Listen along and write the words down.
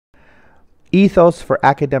Ethos for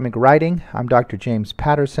Academic Writing. I'm Dr. James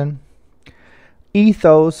Patterson.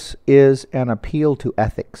 Ethos is an appeal to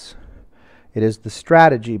ethics. It is the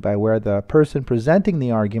strategy by where the person presenting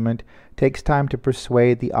the argument takes time to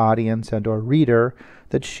persuade the audience and or reader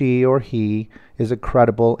that she or he is a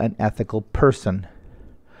credible and ethical person.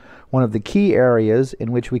 One of the key areas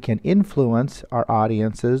in which we can influence our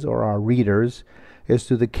audiences or our readers is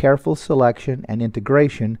through the careful selection and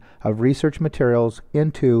integration of research materials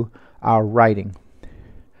into our writing.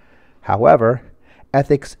 However,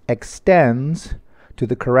 ethics extends to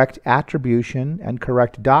the correct attribution and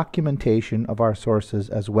correct documentation of our sources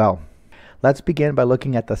as well. Let's begin by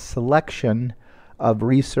looking at the selection of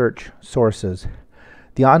research sources.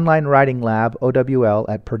 The Online Writing Lab, OWL,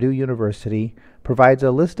 at Purdue University provides a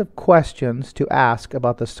list of questions to ask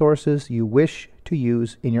about the sources you wish to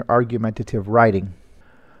use in your argumentative writing.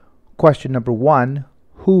 Question number 1,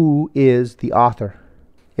 who is the author?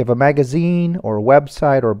 If a magazine or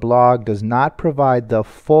website or blog does not provide the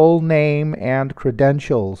full name and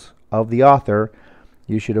credentials of the author,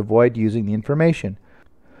 you should avoid using the information.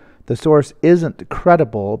 The source isn't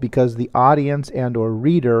credible because the audience and or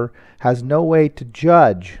reader has no way to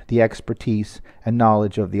judge the expertise and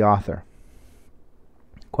knowledge of the author.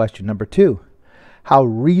 Question number 2, how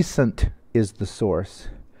recent is the source?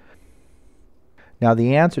 Now,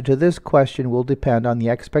 the answer to this question will depend on the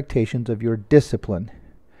expectations of your discipline.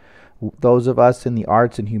 Those of us in the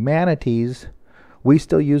arts and humanities, we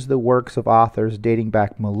still use the works of authors dating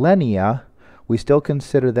back millennia. We still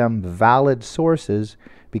consider them valid sources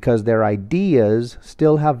because their ideas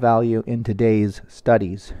still have value in today's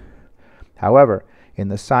studies. However, in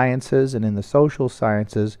the sciences and in the social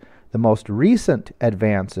sciences, the most recent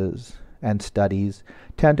advances and studies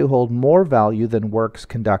tend to hold more value than works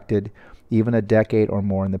conducted even a decade or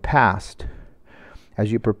more in the past.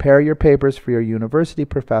 As you prepare your papers for your university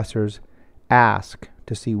professors, ask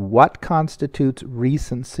to see what constitutes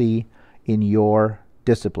recency in your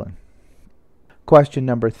discipline. Question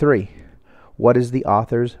number 3, what is the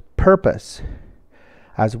author's purpose?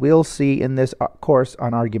 As we'll see in this course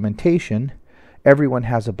on argumentation, everyone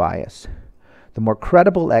has a bias. The more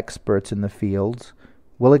credible experts in the fields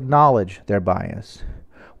will acknowledge their bias.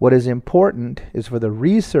 What is important is for the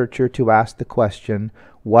researcher to ask the question,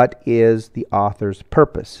 what is the author's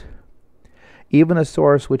purpose? Even a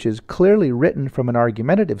source which is clearly written from an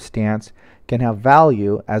argumentative stance can have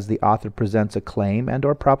value as the author presents a claim and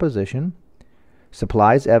or proposition,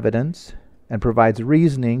 supplies evidence, and provides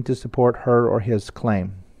reasoning to support her or his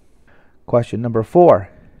claim. Question number 4,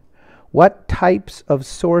 what types of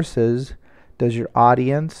sources does your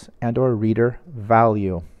audience and or reader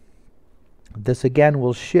value? This again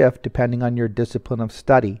will shift depending on your discipline of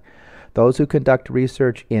study. Those who conduct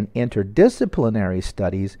research in interdisciplinary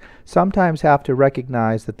studies sometimes have to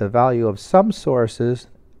recognize that the value of some sources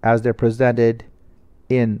as they're presented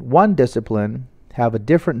in one discipline have a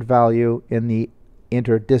different value in the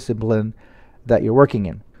interdiscipline that you're working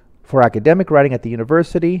in. For academic writing at the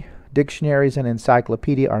university, dictionaries and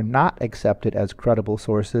encyclopedia are not accepted as credible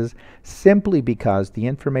sources simply because the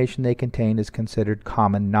information they contain is considered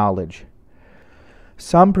common knowledge.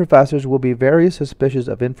 Some professors will be very suspicious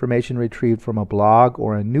of information retrieved from a blog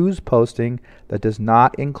or a news posting that does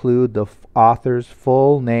not include the author's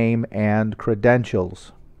full name and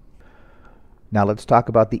credentials. Now let's talk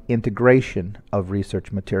about the integration of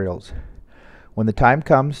research materials. When the time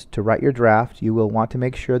comes to write your draft, you will want to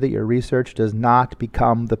make sure that your research does not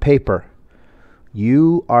become the paper.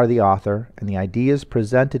 You are the author, and the ideas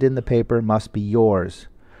presented in the paper must be yours.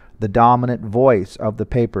 The dominant voice of the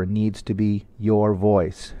paper needs to be your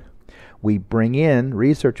voice. We bring in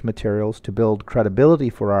research materials to build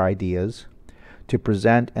credibility for our ideas, to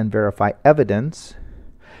present and verify evidence,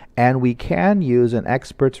 and we can use an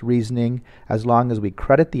expert's reasoning as long as we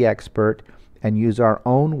credit the expert and use our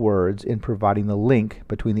own words in providing the link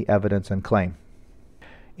between the evidence and claim.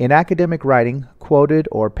 In academic writing, quoted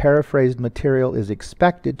or paraphrased material is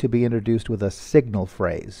expected to be introduced with a signal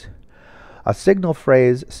phrase. A signal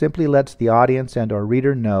phrase simply lets the audience and or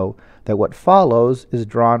reader know that what follows is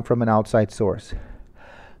drawn from an outside source.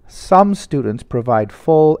 Some students provide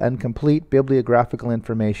full and complete bibliographical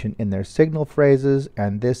information in their signal phrases,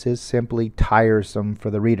 and this is simply tiresome for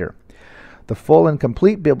the reader. The full and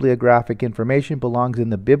complete bibliographic information belongs in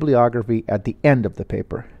the bibliography at the end of the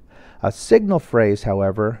paper. A signal phrase,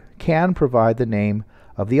 however, can provide the name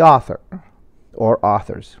of the author or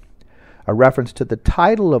authors. A reference to the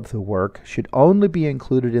title of the work should only be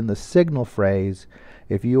included in the signal phrase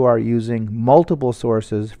if you are using multiple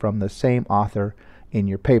sources from the same author in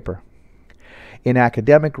your paper. In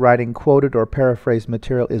academic writing, quoted or paraphrased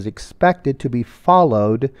material is expected to be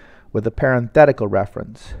followed with a parenthetical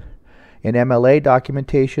reference. In MLA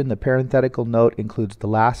documentation, the parenthetical note includes the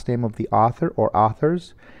last name of the author or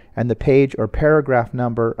authors and the page or paragraph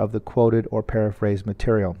number of the quoted or paraphrased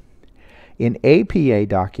material. In APA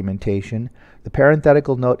documentation, the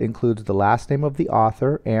parenthetical note includes the last name of the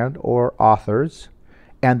author and or authors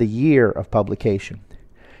and the year of publication.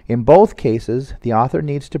 In both cases, the author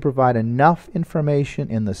needs to provide enough information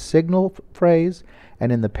in the signal phrase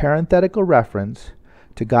and in the parenthetical reference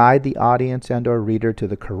to guide the audience and or reader to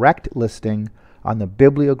the correct listing on the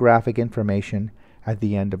bibliographic information at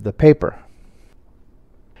the end of the paper.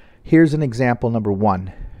 Here's an example number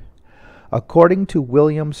 1. According to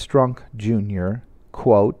William Strunk, Jr.,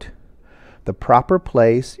 quote, "The proper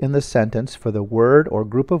place in the sentence for the word or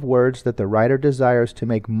group of words that the writer desires to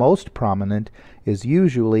make most prominent is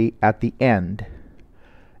usually at the end."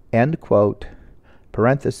 End quote,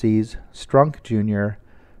 parentheses, Strunk, Jr.,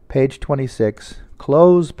 page 26,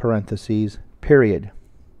 close parentheses, period.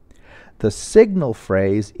 The signal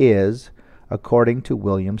phrase is, according to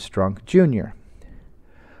William Strunk, Jr.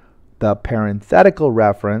 The parenthetical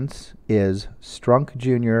reference is Strunk,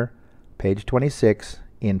 Jr., page 26,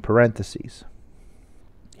 in parentheses.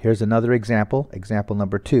 Here's another example, example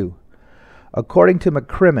number 2. According to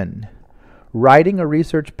McCrimmon, writing a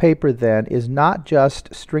research paper then is not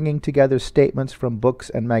just stringing together statements from books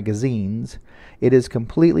and magazines, it is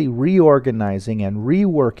completely reorganizing and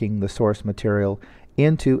reworking the source material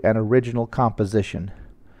into an original composition.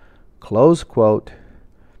 Close quote,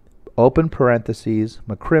 open parentheses,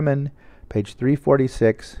 McCrimmon, page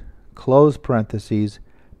 346, close parentheses,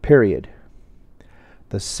 period.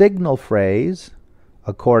 The signal phrase,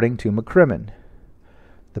 according to McCrimmon.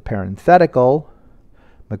 The parenthetical,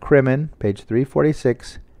 McCrimmon, page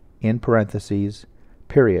 346, in parentheses,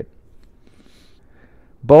 period.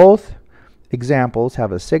 Both examples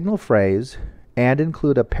have a signal phrase and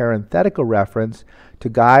include a parenthetical reference to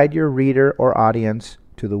guide your reader or audience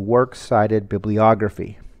to the works cited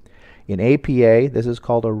bibliography. In APA, this is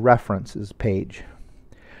called a references page.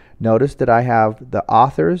 Notice that I have the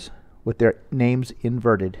authors with their names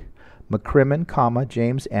inverted, McCrimmon, comma,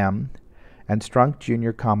 James M., and Strunk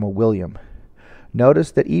Jr., comma, William.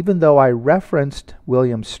 Notice that even though I referenced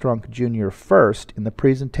William Strunk Jr. first in the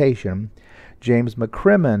presentation, James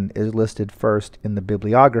McCrimmon is listed first in the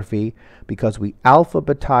bibliography because we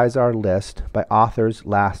alphabetize our list by authors'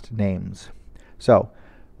 last names. So,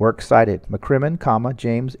 works cited, McCrimmon, comma,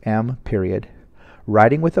 James M., period.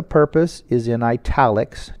 Writing with a purpose is in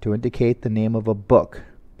italics to indicate the name of a book.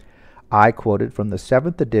 I quoted from the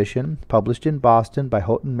 7th edition, published in Boston by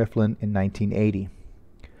Houghton Mifflin in 1980.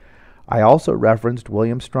 I also referenced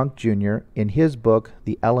William Strunk Jr. in his book,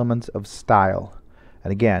 The Elements of Style.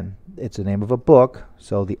 And again, it's the name of a book,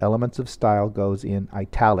 so the Elements of Style goes in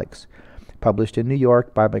italics. Published in New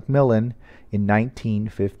York by Macmillan in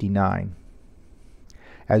 1959.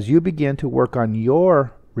 As you begin to work on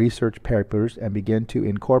your research papers and begin to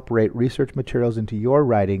incorporate research materials into your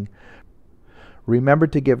writing, remember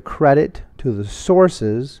to give credit to the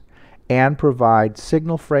sources and provide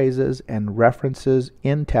signal phrases and references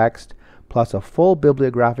in text plus a full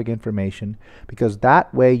bibliographic information, because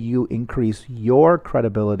that way you increase your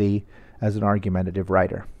credibility as an argumentative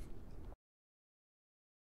writer.